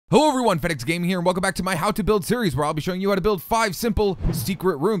Hello everyone, FedEx Gaming here, and welcome back to my How to Build series, where I'll be showing you how to build 5 simple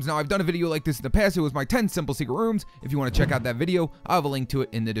secret rooms. Now, I've done a video like this in the past. It was my 10 simple secret rooms. If you want to check out that video, I'll have a link to it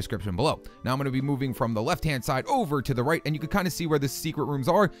in the description below. Now, I'm going to be moving from the left-hand side over to the right, and you can kind of see where the secret rooms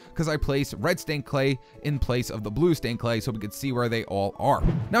are, because I place red stained clay in place of the blue stained clay, so we can see where they all are.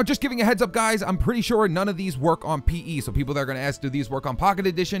 Now, just giving a heads up, guys, I'm pretty sure none of these work on PE, so people that are going to ask, do these work on Pocket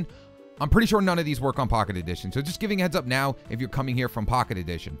Edition? I'm pretty sure none of these work on Pocket Edition, so just giving a heads up now if you're coming here from Pocket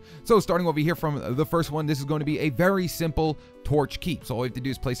Edition. So starting over here from the first one, this is going to be a very simple torch key. So all we have to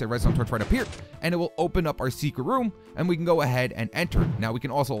do is place a redstone torch right up here, and it will open up our secret room, and we can go ahead and enter. Now we can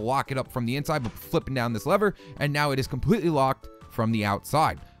also lock it up from the inside by flipping down this lever, and now it is completely locked from the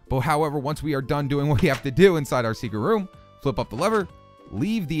outside. But however, once we are done doing what we have to do inside our secret room, flip up the lever,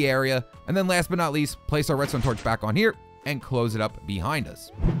 leave the area, and then last but not least, place our redstone torch back on here, and close it up behind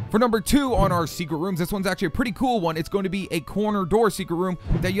us. For number 2 on our secret rooms, this one's actually a pretty cool one. It's going to be a corner door secret room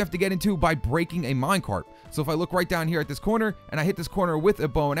that you have to get into by breaking a minecart. So if I look right down here at this corner and I hit this corner with a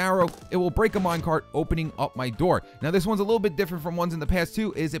bow and arrow, it will break a minecart, opening up my door. Now this one's a little bit different from ones in the past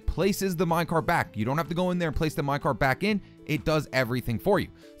too, is it places the minecart back. You don't have to go in there and place the minecart back in. It does everything for you.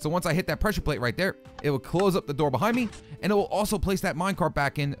 So once I hit that pressure plate right there, it will close up the door behind me, and it will also place that minecart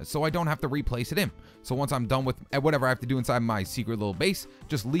back in so I don't have to replace it in. So once I'm done with whatever I have to do inside my secret little base,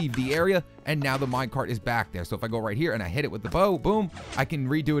 just leave the area, and now the minecart is back there. So if I go right here and I hit it with the bow, boom, I can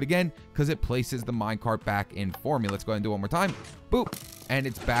redo it again because it places the minecart back in for me. Let's go ahead and do it one more time. Boop. And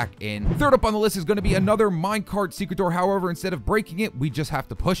it's back in. Third up on the list is going to be another minecart secret door. However, instead of breaking it, we just have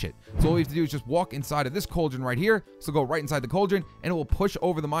to push it. So all we have to do is just walk inside of this cauldron right here. So go right inside the cauldron, and it will push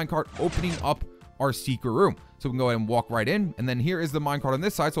over the minecart, opening up our secret room. So we can go ahead and walk right in. And then here is the minecart on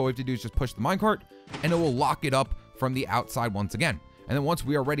this side. So all we have to do is just push the minecart, and it will lock it up from the outside once again. And then once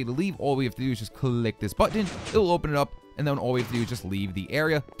we are ready to leave, all we have to do is just click this button. It will open it up. And then all we have to do is just leave the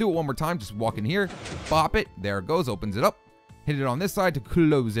area. Do it one more time. Just walk in here, bop it. There it goes. Opens it up. Hit it on this side to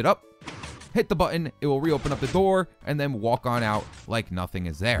close it up. Hit the button, it will reopen up the door, and then walk on out like nothing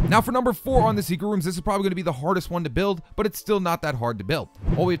is there. Now for number 4 on the secret rooms, this is probably going to be the hardest one to build, but it's still not that hard to build.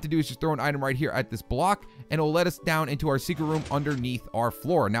 All we have to do is just throw an item right here at this block, and it will let us down into our secret room underneath our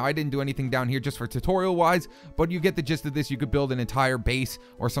floor. Now I didn't do anything down here just for tutorial wise, but you get the gist of this. You could build an entire base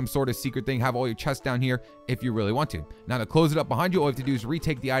or some sort of secret thing, have all your chests down here if you really want to. Now to close it up behind you, all you have to do is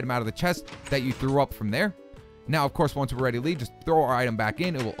retake the item out of the chest that you threw up from there. Now, of course, once we're ready to leave, just throw our item back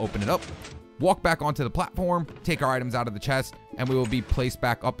in. It will open it up. Walk back onto the platform, take our items out of the chest, and we will be placed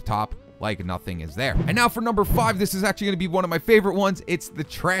back up top like nothing is there. And now for number 5, this is actually going to be one of my favorite ones. It's the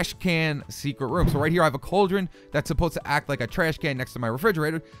trash can secret room. So right here, I have a cauldron that's supposed to act like a trash can next to my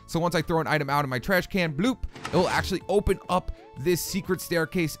refrigerator. So once I throw an item out of my trash can, bloop, it will actually open up this secret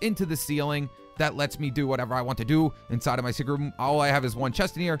staircase into the ceiling that lets me do whatever I want to do inside of my secret room. All I have is one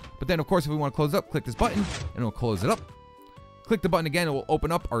chest in here. But then, of course, if we want to close it up, click this button, and it'll close it up. Click the button again, it will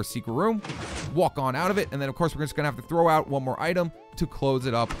open up our secret room. Walk on out of it, and then, of course, we're just going to have to throw out one more item to close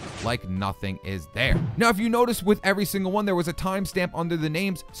it up like nothing is there. Now, if you notice, with every single one, there was a timestamp under the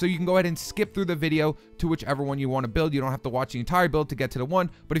names, so you can go ahead and skip through the video to whichever one you want to build. You don't have to watch the entire build to get to the one,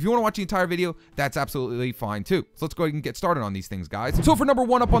 but if you want to watch the entire video, that's absolutely fine too. So let's go ahead and get started on these things, guys. So for number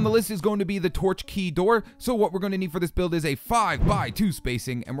 1 up on the list is going to be the torch key door. So what we're going to need for this build is a 5x2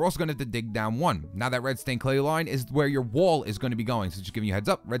 spacing, and we're also going to have to dig down 1. Now that red stained clay line is where your wall is going to be going. So just giving you a heads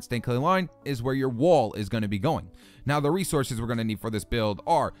up, red stained clay line is where your wall is going to be going. Now the resources we're going to need for this build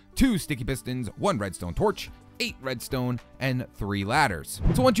are 2 sticky pistons, 1 redstone torch, 8 redstone, and 3 ladders.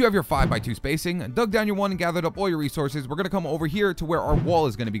 So once you have your 5x2 spacing, dug down your 1 and gathered up all your resources, we're going to come over here to where our wall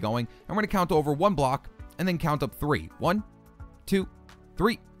is going to be going, and we're going to count over 1 block and then count up 3. 1, 2,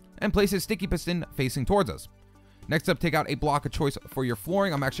 3, and place a sticky piston facing towards us. Next up, take out a block of choice for your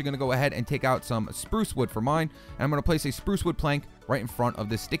flooring. I'm actually going to go ahead and take out some spruce wood for mine, and I'm going to place a spruce wood plank right in front of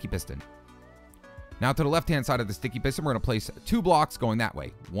this sticky piston. Now to the left-hand side of the sticky piston, we're going to place 2 blocks going that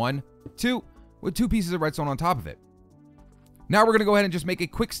way. 1, 2, with 2 pieces of redstone on top of it. Now we're going to go ahead and just make a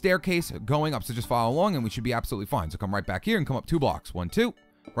quick staircase going up. So just follow along and we should be absolutely fine. So come right back here and come up 2 blocks. 1, 2.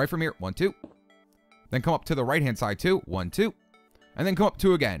 Right from here. 1, 2. Then come up to the right-hand side 2. 1, 2. And then come up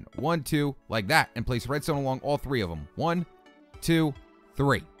 2 again. 1, 2, like that. And place redstone along all 3 of them. 1, 2,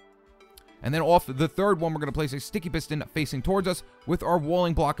 3. And then off the third one, we're going to place a sticky piston facing towards us with our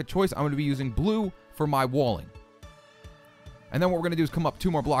walling block of choice. I'm going to be using blue for my walling. And then what we're going to do is come up 2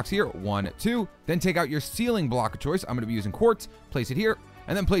 more blocks here. 1, 2. Then take out your ceiling block of choice. I'm going to be using quartz. Place it here.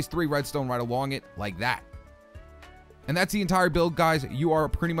 And then place 3 redstone right along it like that. And that's the entire build, guys. You are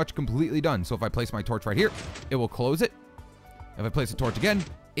pretty much completely done. So if I place my torch right here, it will close it. If I place the torch again,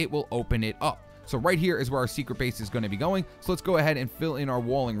 it will open it up. So right here is where our secret base is going to be going. So let's go ahead and fill in our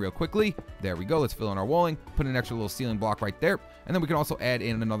walling real quickly. There we go. Let's fill in our walling, put an extra little ceiling block right there. And then we can also add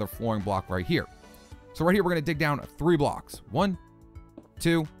in another flooring block right here. So right here, we're going to dig down 3 blocks. 1,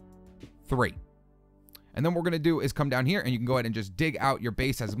 2, 3. And then what we're going to do is come down here and you can go ahead and just dig out your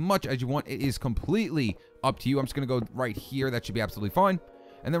base as much as you want. It is completely up to you. I'm just going to go right here. That should be absolutely fine.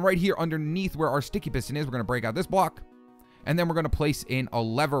 And then right here underneath where our sticky piston is, we're going to break out this block. And then we're going to place in a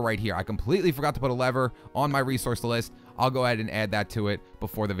lever right here. I completely forgot to put a lever on my resource list. I'll go ahead and add that to it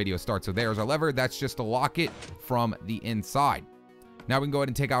before the video starts. So there's our lever. That's just to lock it from the inside. Now we can go ahead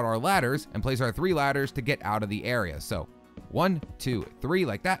and take out our ladders and place our 3 ladders to get out of the area. So 1, 2, 3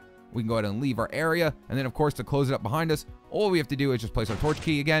 like that. We can go ahead and leave our area. And then of course to close it up behind us, all we have to do is just place our torch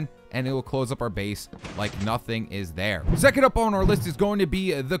key again and it will close up our base like nothing is there. Second up on our list is going to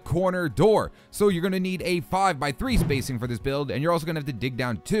be the corner door. So you're going to need a 5x3 spacing for this build, and you're also going to have to dig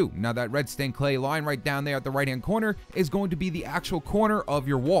down 2. Now that red stained clay line right down there at the right hand corner is going to be the actual corner of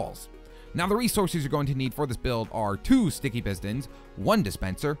your walls. Now the resources you're going to need for this build are 2 sticky pistons, 1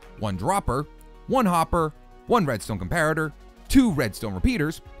 dispenser, 1 dropper, 1 hopper, 1 redstone comparator, 2 redstone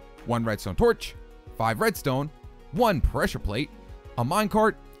repeaters, 1 redstone torch, 5 redstone, 1 pressure plate, a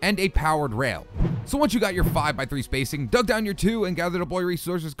minecart, and a powered rail. So once you got your 5x3 spacing, dug down your 2 and gathered up all your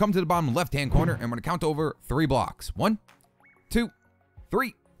resources, come to the bottom left hand corner and I'm going to count over 3 blocks. 1, 2,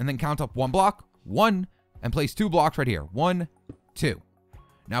 3, and then count up 1 block, 1, and place 2 blocks right here. 1, 2.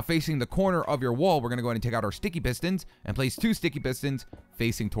 Now facing the corner of your wall, we're going to go ahead and take out our sticky pistons and place 2 sticky pistons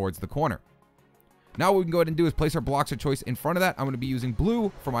facing towards the corner. Now what we can go ahead and do is place our blocks of choice in front of that. I'm going to be using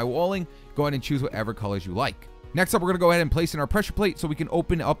blue for my walling. Go ahead and choose whatever colors you like. Next up, we're going to go ahead and place in our pressure plate so we can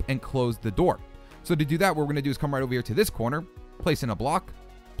open up and close the door. So to do that, what we're going to do is come right over here to this corner, place in a block,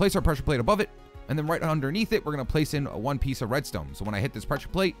 place our pressure plate above it, and then right underneath it, we're going to place in 1 piece of redstone. So when I hit this pressure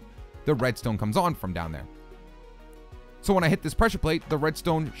plate, the redstone comes on from down there. So when I hit this pressure plate, the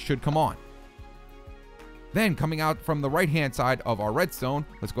redstone should come on. Then coming out from the right hand side of our redstone,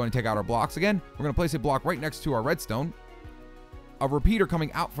 let's go ahead and take out our blocks again. We're going to place a block right next to our redstone. A repeater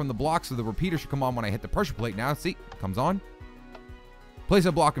coming out from the block, so the repeater should come on when I hit the pressure plate. Now see, it comes on. Place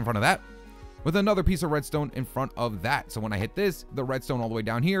a block in front of that with another piece of redstone in front of that. So when I hit this, the redstone all the way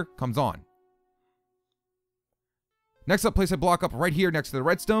down here comes on. Next up, place a block up right here next to the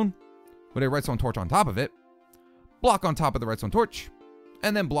redstone with a redstone torch on top of it. Block on top of the redstone torch,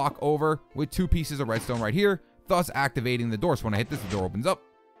 and then block over with 2 pieces of redstone right here, thus activating the door. So when I hit this, the door opens up,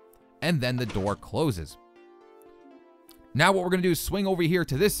 and then the door closes. Now what we're going to do is swing over here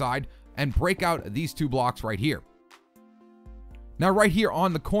to this side and break out these 2 blocks right here. Now right here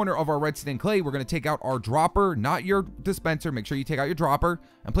on the corner of our redstone clay, we're going to take out our dropper, not your dispenser. Make sure you take out your dropper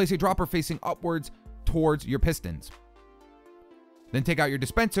and place a dropper facing upwards towards your pistons. Then take out your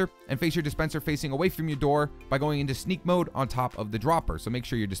dispenser and face your dispenser facing away from your door by going into sneak mode on top of the dropper. So make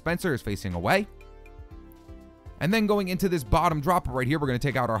sure your dispenser is facing away. And then going into this bottom dropper right here, we're going to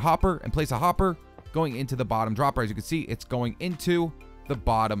take out our hopper and place a hopper going into the bottom dropper. As you can see, it's going into the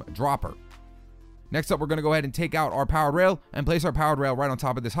bottom dropper. Next up, we're going to go ahead and take out our powered rail and place our powered rail right on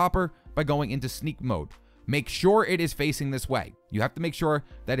top of this hopper by going into sneak mode. Make sure it is facing this way. You have to make sure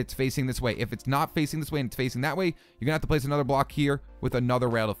that it's facing this way. If it's not facing this way and it's facing that way, you're going to have to place another block here with another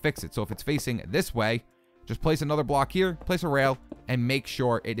rail to fix it. So if it's facing this way, just place another block here, place a rail, and make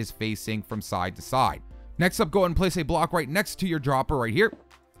sure it is facing from side to side. Next up, go ahead and place a block right next to your dropper right here.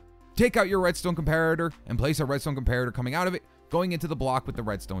 Take out your redstone comparator and place a redstone comparator coming out of it, going into the block with the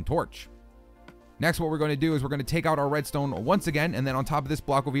redstone torch. Next, what we're going to do is we're going to take out our redstone once again, and then on top of this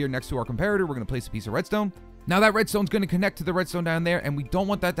block over here next to our comparator, we're going to place a piece of redstone. Now that redstone's going to connect to the redstone down there, and we don't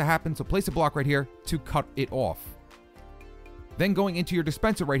want that to happen, so place a block right here to cut it off. Then going into your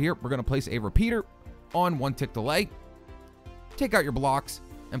dispenser right here, we're going to place a repeater on 1 tick delay. Take out your blocks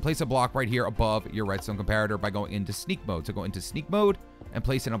and place a block right here above your redstone comparator by going into sneak mode. So go into sneak mode and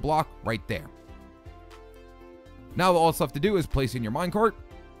place in a block right there. Now all it's left to do is place in your minecart.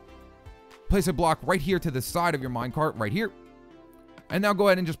 Place a block right here to the side of your minecart right here. And now go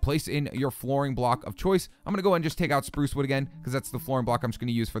ahead and just place in your flooring block of choice. I'm going to go ahead and just take out spruce wood again because that's the flooring block I'm just going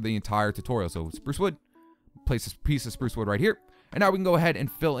to use for the entire tutorial. So spruce wood, place a piece of spruce wood right here. And now we can go ahead and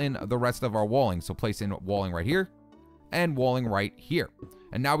fill in the rest of our walling. So place in walling right here and walling right here.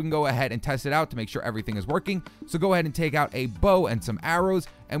 And now we can go ahead and test it out to make sure everything is working. So go ahead and take out a bow and some arrows.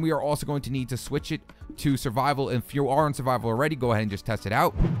 And we are also going to need to switch it to survival. If you are on survival already, go ahead and just test it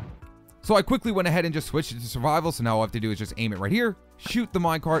out. So I quickly went ahead and just switched it to survival. So now all I have to do is just aim it right here, shoot the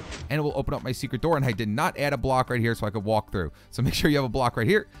minecart, and it will open up my secret door. And I did not add a block right here so I could walk through. So make sure you have a block right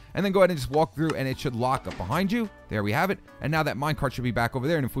here, and then go ahead and just walk through, and it should lock up behind you. There we have it. And now that minecart should be back over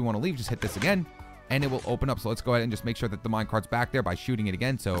there. And if we want to leave, just hit this again, and it will open up. So let's go ahead and just make sure that the minecart's back there by shooting it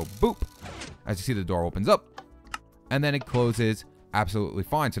again. So boop, as you see, the door opens up and then it closes absolutely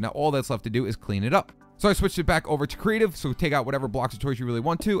fine. So now all that's left to do is clean it up. So I switched it back over to creative. So take out whatever blocks of choice you really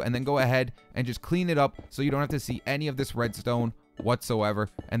want to, and then go ahead and just clean it up so you don't have to see any of this redstone whatsoever.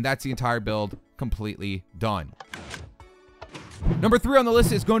 And that's the entire build completely done. Number 3 on the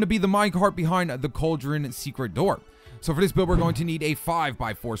list is going to be the minecart behind the cauldron secret door. So for this build, we're going to need a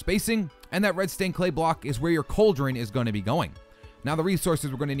 5x4 spacing, and that red stained clay block is where your cauldron is going to be going. Now the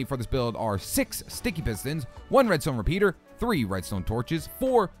resources we're going to need for this build are 6 sticky pistons, 1 redstone repeater, 3 redstone torches,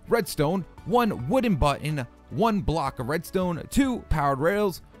 4 redstone, 1 wooden button, 1 block of redstone, 2 powered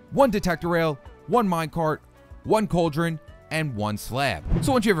rails, 1 detector rail, 1 minecart, 1 cauldron, and 1 slab.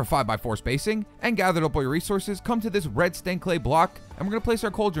 So once you have your 5x4 spacing and gathered up all your resources, come to this red stained clay block, and we're going to place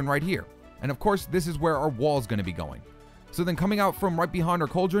our cauldron right here. And of course, this is where our wall is going to be going. So then coming out from right behind our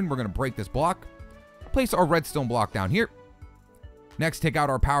cauldron, we're going to break this block, place our redstone block down here. Next, take out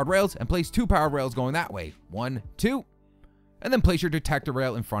our powered rails and place 2 powered rails going that way. 1, 2, and then place your detector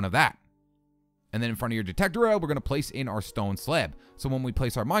rail in front of that. And then in front of your detector rail, we're going to place in our stone slab. So when we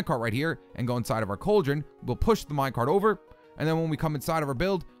place our minecart right here and go inside of our cauldron, we'll push the minecart over. And then when we come inside of our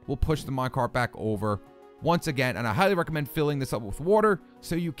build, we'll push the minecart back over once again. And I highly recommend filling this up with water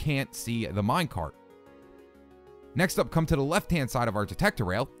so you can't see the minecart. Next up, come to the left-hand side of our detector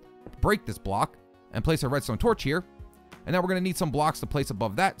rail, break this block, and place a redstone torch here. And now we're going to need some blocks to place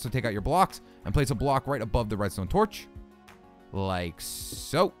above that. So take out your blocks and place a block right above the redstone torch. Like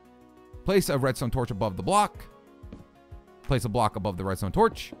so. Place a redstone torch above the block. Place a block above the redstone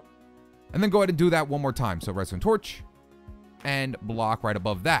torch. And then go ahead and do that one more time. So redstone torch and block right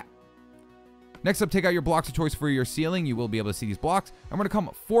above that. Next up, take out your blocks of choice for your ceiling. You will be able to see these blocks. I'm going to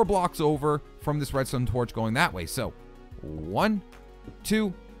come 4 blocks over from this redstone torch going that way. So 1,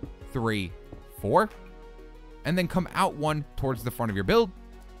 2, 3, 4. And then come out 1 towards the front of your build.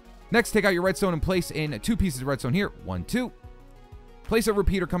 Next, take out your redstone and place in 2 pieces of redstone here. 1, 2. Place a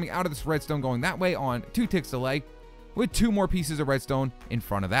repeater coming out of this redstone going that way on 2 ticks delay with 2 more pieces of redstone in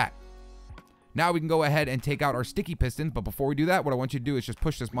front of that. Now we can go ahead and take out our sticky pistons, but before we do that, what I want you to do is just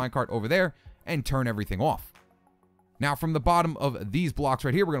push this minecart over there and turn everything off. Now from the bottom of these blocks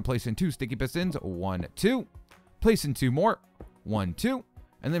right here, we're going to place in 2 sticky pistons. 1, 2. Place in 2 more. 1, 2.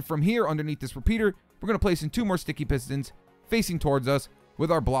 And then from here underneath this repeater, we're going to place in 2 more sticky pistons facing towards us with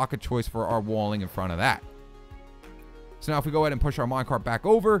our block of choice for our walling in front of that. So now if we go ahead and push our minecart back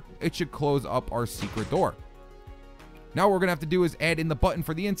over, it should close up our secret door. Now what we're going to have to do is add in the button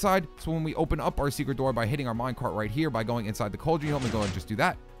for the inside. So when we open up our secret door by hitting our minecart right here by going inside the cauldron, help me go ahead and just do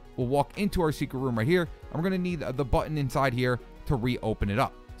that. We'll walk into our secret room right here, and we're going to need the button inside here to reopen it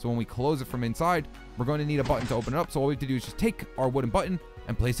up. So when we close it from inside, we're going to need a button to open it up. So all we have to do is just take our wooden button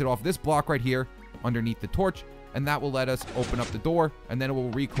and place it off this block right here underneath the torch, and that will let us open up the door, and then it will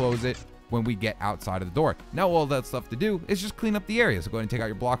reclose it when we get outside of the door. Now all that's left to do is just clean up the area. So go ahead and take out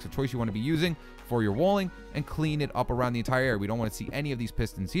your blocks of choice you want to be using for your walling and clean it up around the entire area. We don't want to see any of these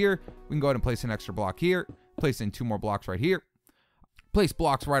pistons here. We can go ahead and place an extra block here, place in 2 more blocks right here, place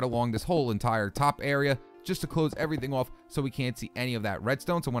blocks right along this whole entire top area just to close everything off so we can't see any of that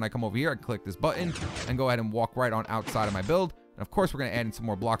redstone. So when I come over here, I click this button and go ahead and walk right on outside of my build. And of course, we're going to add in some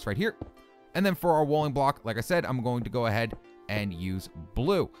more blocks right here. And then for our walling block, like I said, I'm going to go ahead and use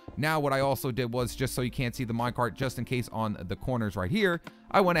blue. Now what I also did was, just so you can't see the minecart, just in case on the corners right here,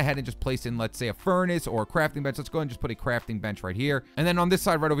 I went ahead and just placed in, let's say, a furnace or a crafting bench. Let's go ahead and just put a crafting bench right here. And then on this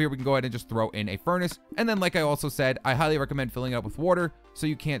side right over here, we can go ahead and just throw in a furnace. And then like I also said, I highly recommend filling it up with water so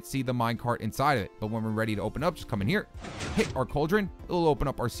you can't see the minecart inside of it. But when we're ready to open up, just come in here, hit our cauldron, it'll open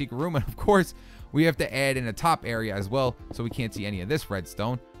up our secret room. And of course, we have to add in a top area as well so we can't see any of this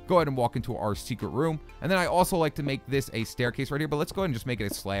redstone. Go ahead and walk into our secret room. And then I also like to make this a staircase right here, but let's go ahead and just make it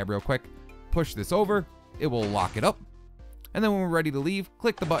a slab real quick. Push this over, it will lock it up. And then when we're ready to leave,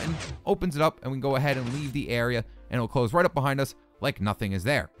 click the button, opens it up, and we can go ahead and leave the area, and it'll close right up behind us like nothing is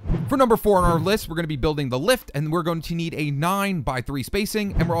there. For number 4 on our list, we're going to be building the lift, and we're going to need a 9x3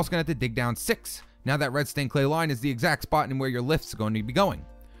 spacing, and we're also going to have to dig down 6. Now that red stained clay line is the exact spot in where your lift's going to be going.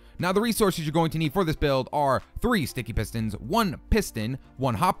 Now the resources you're going to need for this build are 3 sticky pistons, 1 piston,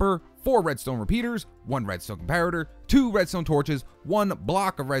 1 hopper, 4 redstone repeaters, 1 redstone comparator, 2 redstone torches, 1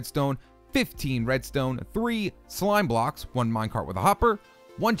 block of redstone, 15 redstone, 3 slime blocks, 1 minecart with a hopper,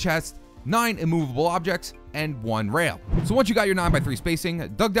 1 chest, 9 immovable objects, and 1 rail. So once you got your 9x3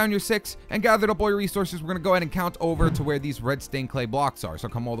 spacing, dug down your 6, and gathered up all your resources, we're going to go ahead and count over to where these red stained clay blocks are. So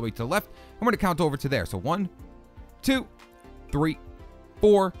come all the way to the left, I'm going to count over to there. So 1, 2, 3,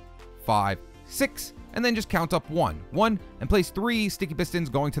 4, 5, 6, and then just count up 1, 1, and place 3 sticky pistons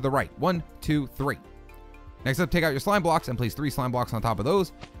going to the right. 1, 2, 3. Next up, take out your slime blocks and place 3 slime blocks on top of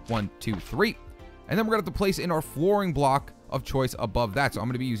those. 1, 2, 3. And then we're going to have to place in our flooring block of choice above that. So I'm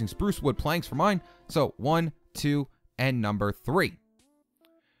going to be using spruce wood planks for mine. So 1, 2, and number 3.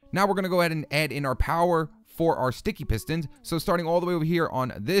 Now we're going to go ahead and add in our power for our sticky pistons. So starting all the way over here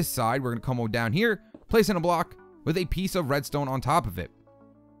on this side, we're going to come down here, place in a block with a piece of redstone on top of it.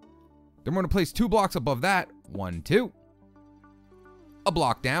 Then we're going to place 2 blocks above that. 1, 2. A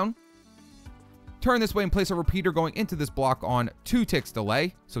block down. Turn this way and place a repeater going into this block on 2 ticks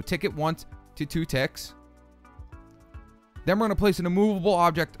delay. So tick it once to 2 ticks. Then we're going to place an immovable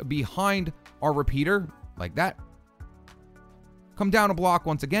object behind our repeater, like that. Come down a block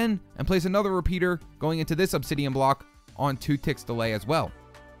once again, and place another repeater going into this obsidian block on 2 ticks delay as well.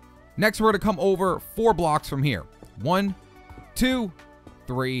 Next, we're going to come over 4 blocks from here. 1, 2,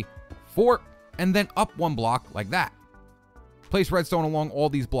 3, 4, and then up 1 block like that. Place redstone along all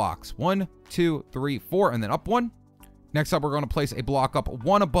these blocks. 1, 2, 3, 4, and then up 1. Next up, we're going to place a block up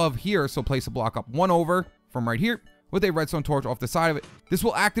 1 above here, so place a block up 1 over from right here with a redstone torch off the side of it. This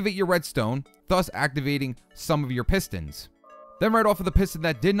will activate your redstone, thus activating some of your pistons. Then right off of the piston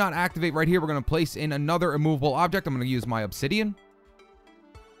that did not activate right here, we're going to place in another immovable object. I'm going to use my obsidian.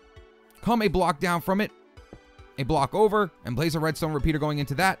 Come a block down from it, a block over, and place a redstone repeater going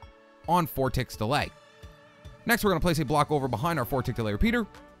into that on 4 ticks delay. Next, we're going to place a block over behind our 4 tick delay repeater,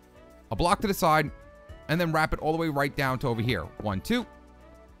 a block to the side, and then wrap it all the way right down to over here. 1, 2.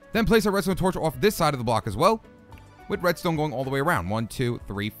 Then place a redstone torch off this side of the block as well, with redstone going all the way around. 1, 2,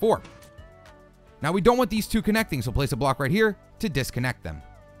 3, 4. Now we don't want these 2 connecting, so place a block right here to disconnect them.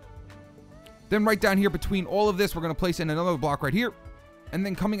 Then right down here between all of this, we're going to place in another block right here. And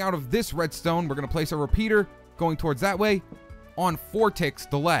then coming out of this redstone, we're going to place a repeater going towards that way on 4 ticks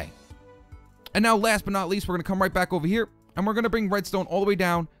delay. And now last but not least, we're going to come right back over here, and we're going to bring redstone all the way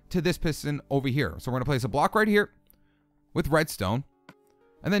down to this piston over here. So we're going to place a block right here with redstone.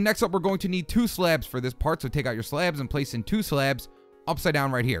 And then next up, we're going to need 2 slabs for this part. So take out your slabs and place in 2 slabs upside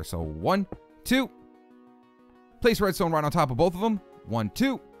down right here. So 1, 2. Place redstone right on top of both of them. 1,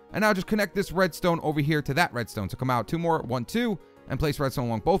 2. And now just connect this redstone over here to that redstone. So come out 2 more. 1, 2. And place redstone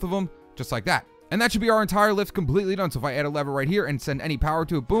along both of them, just like that. And that should be our entire lift completely done. So if I add a lever right here and send any power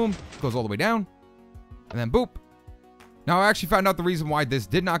to it, boom, it goes all the way down. And then boop. Now I actually found out the reason why this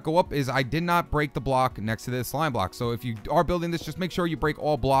did not go up is I did not break the block next to this slime block. So if you are building this, just make sure you break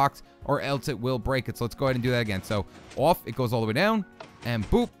all blocks or else it will break it. So let's go ahead and do that again. So off, it goes all the way down, and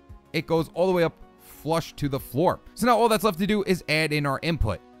boop, it goes all the way up flush to the floor. So now all that's left to do is add in our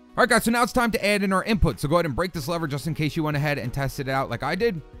input. All right, guys, so now it's time to add in our input. So go ahead and break this lever just in case you went ahead and tested it out like I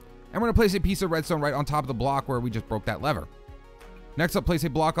did. And we're going to place a piece of redstone right on top of the block where we just broke that lever. Next up, place a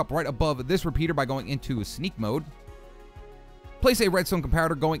block up right above this repeater by going into sneak mode. Place a redstone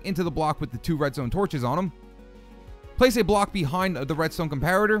comparator going into the block with the 2 redstone torches on them. Place a block behind the redstone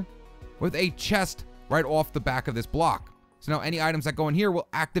comparator with a chest right off the back of this block. So now any items that go in here will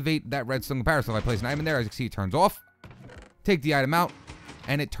activate that redstone comparator. So if I place an item in there, as you can see, it turns off. Take the item out,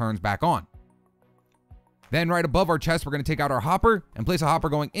 and it turns back on. Then right above our chest, we're going to take out our hopper and place a hopper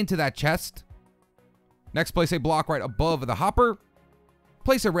going into that chest. Next, place a block right above the hopper.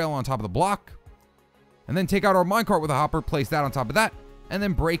 Place a rail on top of the block. And then take out our minecart with a hopper, place that on top of that, and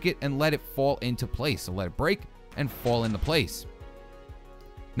then break it and let it fall into place. So let it break and fall into place.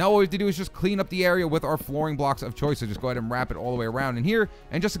 Now all we have to do is just clean up the area with our flooring blocks of choice. So just go ahead and wrap it all the way around in here.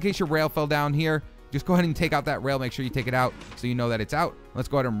 And just in case your rail fell down here, just go ahead and take out that rail. Make sure you take it out so you know that it's out. Let's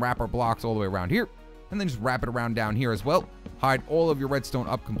go ahead and wrap our blocks all the way around here. And then just wrap it around down here as well. Hide all of your redstone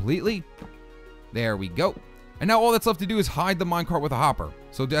up completely. There we go. And now all that's left to do is hide the minecart with a hopper.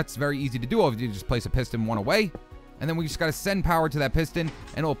 So that's very easy to do. All you do is just place a piston 1 away. And then we just got to send power to that piston,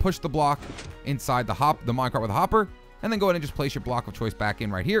 and it'll push the block inside the minecart with a hopper. And then go ahead and just place your block of choice back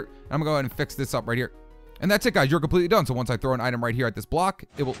in right here. And I'm going to go ahead and fix this up right here. And that's it, guys. You're completely done. So once I throw an item right here at this block,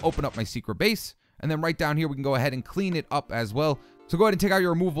 it will open up my secret base. And then right down here, we can go ahead and clean it up as well. So go ahead and take out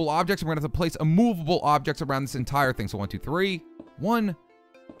your removable objects. We're going to have to place immovable objects around this entire thing. So 1, 2, 3. 1,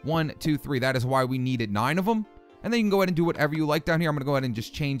 1, 2, 3. That is why we needed 9 of them. And then you can go ahead and do whatever you like down here. I'm going to go ahead and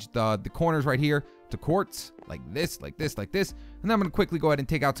just change the corners right here to quartz, like this, like this, like this. And then I'm going to quickly go ahead and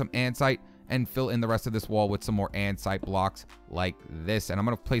take out some andesite and fill in the rest of this wall with some more andesite blocks like this. And I'm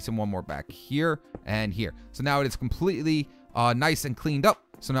going to place in one more back here and here. So now it is completely nice and cleaned up.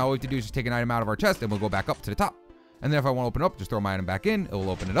 So now all we have to do is just take an item out of our chest and we'll go back up to the top. And then if I want to open it up, just throw my item back in. It will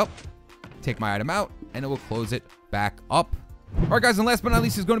open it up. Take my item out and it will close it back up Alright guys, and last but not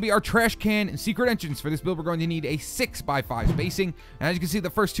least is going to be our trash can and secret entrance. For this build, we're going to need a 6x5 spacing. And as you can see, the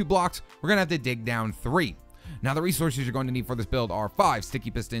first 2 blocks, we're going to have to dig down 3. Now, the resources you're going to need for this build are 5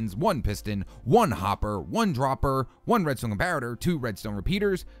 sticky pistons, 1 piston, 1 hopper, 1 dropper, 1 redstone comparator, 2 redstone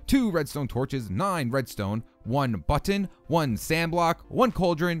repeaters, 2 redstone torches, 9 redstone, 1 button, 1 sand block, 1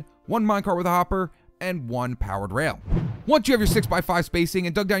 cauldron, 1 minecart with a hopper, and 1 powered rail. Once you have your 6x5 spacing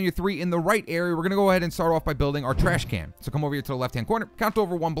and dug down your 3 in the right area, we're going to go ahead and start off by building our trash can. So come over here to the left-hand corner, count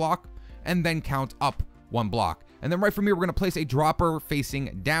over 1 block, and then count up 1 block. And then right from here, we're going to place a dropper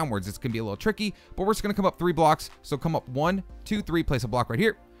facing downwards. This can be a little tricky, but we're just going to come up 3 blocks. So come up 1, 2, 3, place a block right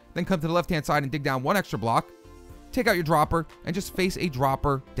here. Then come to the left-hand side and dig down 1 extra block. Take out your dropper and just face a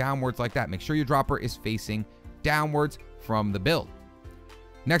dropper downwards like that. Make sure your dropper is facing downwards from the build.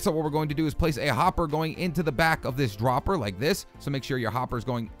 Next up, what we're going to do is place a hopper going into the back of this dropper like this. So make sure your hopper is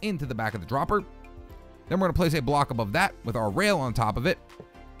going into the back of the dropper. Then we're going to place a block above that with our rail on top of it.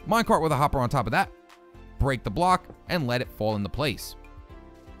 Minecart with a hopper on top of that. Break the block and let it fall into place.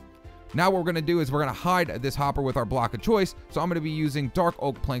 Now what we're going to do is we're going to hide this hopper with our block of choice. So I'm going to be using dark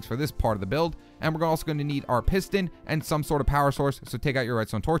oak planks for this part of the build. And we're also going to need our piston and some sort of power source. So take out your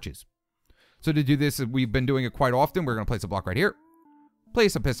redstone torches. So to do this, we've been doing it quite often. We're going to place a block right here.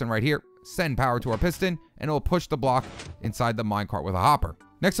 Place a piston right here. Send power to our piston. And it will push the block inside the minecart with a hopper.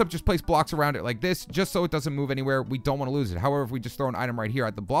 Next up, just place blocks around it like this, just so it doesn't move anywhere. We don't want to lose it. However, if we just throw an item right here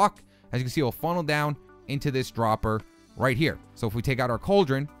at the block, as you can see, it will funnel down into this dropper right here. So if we take out our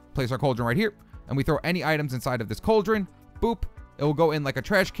cauldron, place our cauldron right here, and we throw any items inside of this cauldron, boop, it will go in like a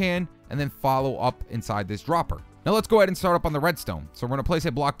trash can and then follow up inside this dropper. Now let's go ahead and start up on the redstone. So we're going to place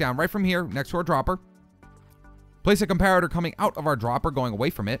a block down right from here next to our dropper. Place a comparator coming out of our dropper, going away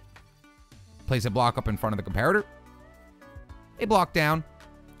from it. Place a block up in front of the comparator. A block down,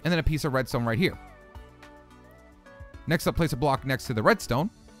 and then a piece of redstone right here. Next up, place a block next to the redstone.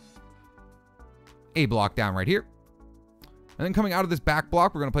 A block down right here. And then coming out of this back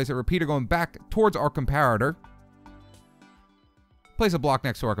block, we're going to place a repeater going back towards our comparator. Place a block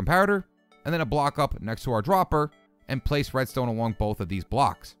next to our comparator, and then a block up next to our dropper, and place redstone along both of these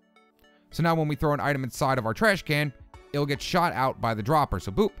blocks. So now when we throw an item inside of our trash can, it'll get shot out by the dropper.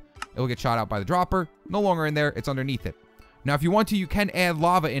 So boop, it'll get shot out by the dropper. No longer in there, it's underneath it. Now if you want to, you can add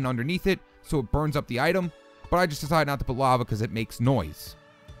lava in underneath it so it burns up the item, but I just decided not to put lava because it makes noise.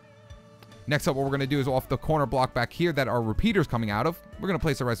 Next up, what we're going to do is off the corner block back here that our repeater's coming out of, we're going to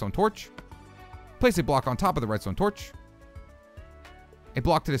place a redstone torch. Place a block on top of the redstone torch. A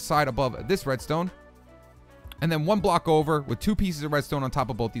block to the side above this redstone. And then 1 block over with 2 pieces of redstone on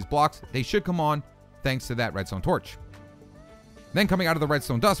top of both these blocks. They should come on thanks to that redstone torch. Then coming out of the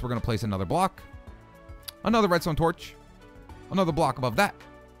redstone dust, we're going to place another block. Another redstone torch. Another block above that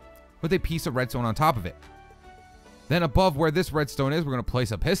with a piece of redstone on top of it. Then above where this redstone is, we're going to place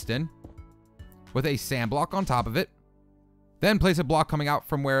a piston with a sand block on top of it. Then place a block coming out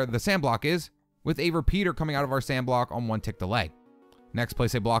from where the sand block is with a repeater coming out of our sand block on 1 tick delay. Next,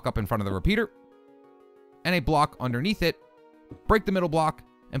 place a block up in front of the repeater and a block underneath it. Break the middle block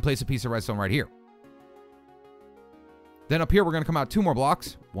and place a piece of redstone right here. Then up here, we're going to come out 2 more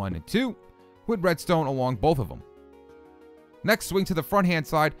blocks, 1 and 2, with redstone along both of them. Next, swing to the front hand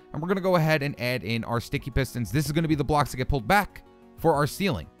side, and we're going to go ahead and add in our sticky pistons. This is going to be the blocks that get pulled back for our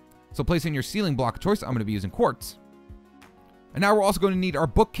ceiling. So place in your ceiling block of choice. I'm going to be using quartz. And now we're also going to need our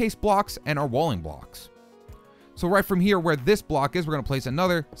bookcase blocks and our walling blocks. So right from here where this block is, we're going to place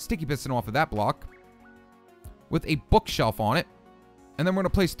another sticky piston off of that block with a bookshelf on it. And then we're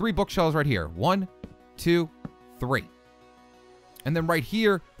going to place 3 bookshelves right here. 1, 2, 3. And then right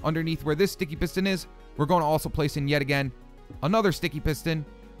here underneath where this sticky piston is, we're going to also place in yet again another sticky piston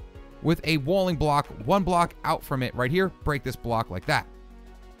with a walling block, 1 block out from it right here. Break this block like that.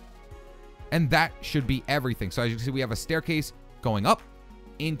 And that should be everything. So as you can see, we have a staircase going up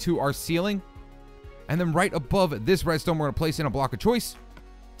into our ceiling. And then right above this redstone, we're going to place in a block of choice.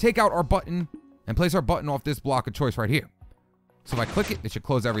 Take out our button and place our button off this block of choice right here. So if I click it, it should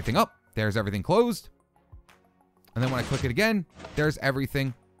close everything up. There's everything closed. And then when I click it again, there's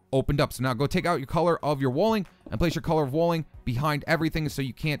everything opened up. So now go take out your color of your walling and place your color of walling behind everything so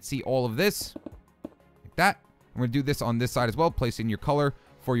you can't see all of this. Like that. I'm going to do this on this side as well. Place in your color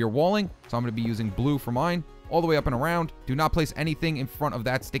for your walling. So I'm going to be using blue for mine. All the way up and around. Do not place anything in front of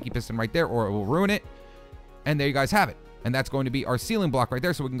that sticky piston right there or it will ruin it. And there you guys have it. And that's going to be our ceiling block right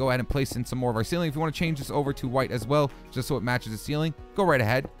there. So we can go ahead and place in some more of our ceiling. If you want to change this over to white as well, just so it matches the ceiling, go right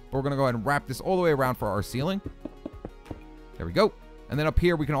ahead. But we're going to go ahead and wrap this all the way around for our ceiling. There we go. And then up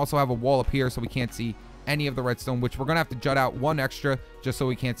here, we can also have a wall up here so we can't see any of the redstone, which we're going to have to jut out 1 extra just so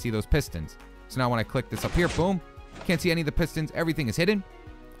we can't see those pistons. So now when I click this up here, boom, Can't see any of the pistons. Everything is hidden.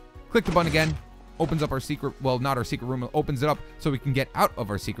 Click the button again. Opens up our secret, well, not our secret room. It opens it up so we can get out of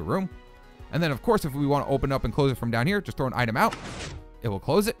our secret room. And then, of course, if we want to open up and close it from down here, just throw an item out. It will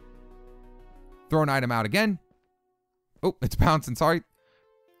close it. Throw an item out again. Oh, it's bouncing, sorry.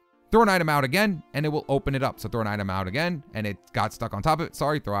 Throw an item out again, and it will open it up. So throw an item out again, and it got stuck on top of it.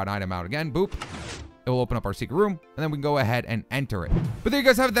 Sorry, throw an item out again. Boop. It will open up our secret room, and then we can go ahead and enter it. But there you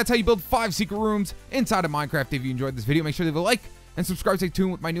guys have it. That's how you build 5 secret rooms inside of Minecraft. If you enjoyed this video, make sure to leave a like and subscribe. Stay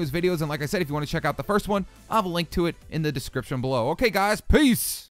tuned with my newest videos. And like I said, if you want to check out the first one, I'll have a link to it in the description below. Okay, guys, peace.